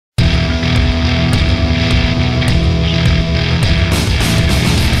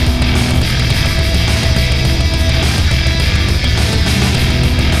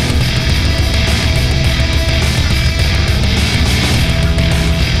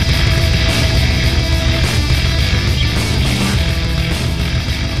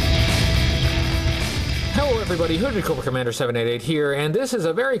everybody, Hooded Cobra Commander 788 here, and this is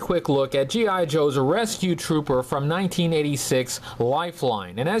a very quick look at G.I. Joe's Rescue Trooper from 1986,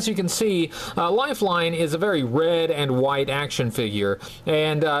 Lifeline. And as you can see, Lifeline is a very red and white action figure,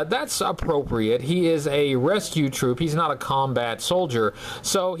 and that's appropriate. He is a rescue troop. He's not a combat soldier,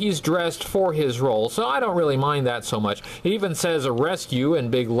 so he's dressed for his role, so I don't really mind that so much. He even says rescue in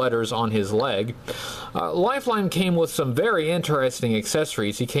big letters on his leg. Lifeline came with some very interesting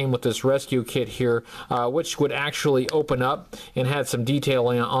accessories. He came with this rescue kit here, which would actually open up and had some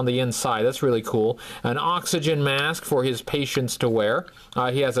detailing on the inside. That's really cool. An oxygen mask for his patients to wear.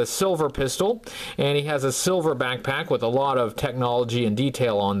 He has a silver pistol, and he has a silver backpack with a lot of technology and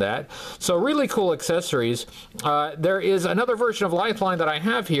detail on that. So really cool accessories. There is another version of Lifeline that I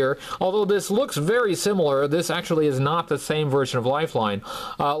have here. Although this looks very similar, this actually is not the same version of Lifeline.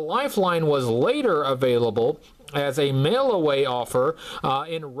 Lifeline was later available as a mail-away offer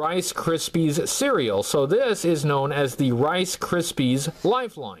in Rice Krispies cereal. So this is known as the Rice Krispies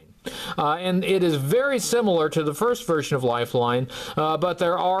Lifeline. And it is very similar to the first version of Lifeline, but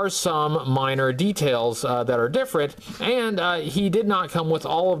there are some minor details that are different, and he did not come with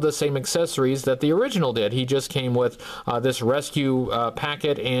all of the same accessories that the original did. He just came with this rescue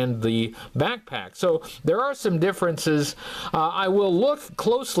packet and the backpack. So there are some differences. I will look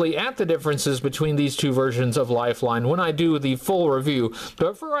closely at the differences between these two versions of Lifeline when I do the full review,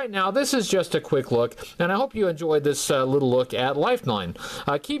 but for right now, this is just a quick look, and I hope you enjoyed this little look at Lifeline.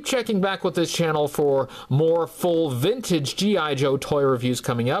 Keep checking back with this channel for more full vintage G.I. Joe toy reviews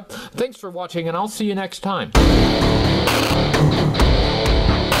coming up. Thanks for watching, and I'll see you next time.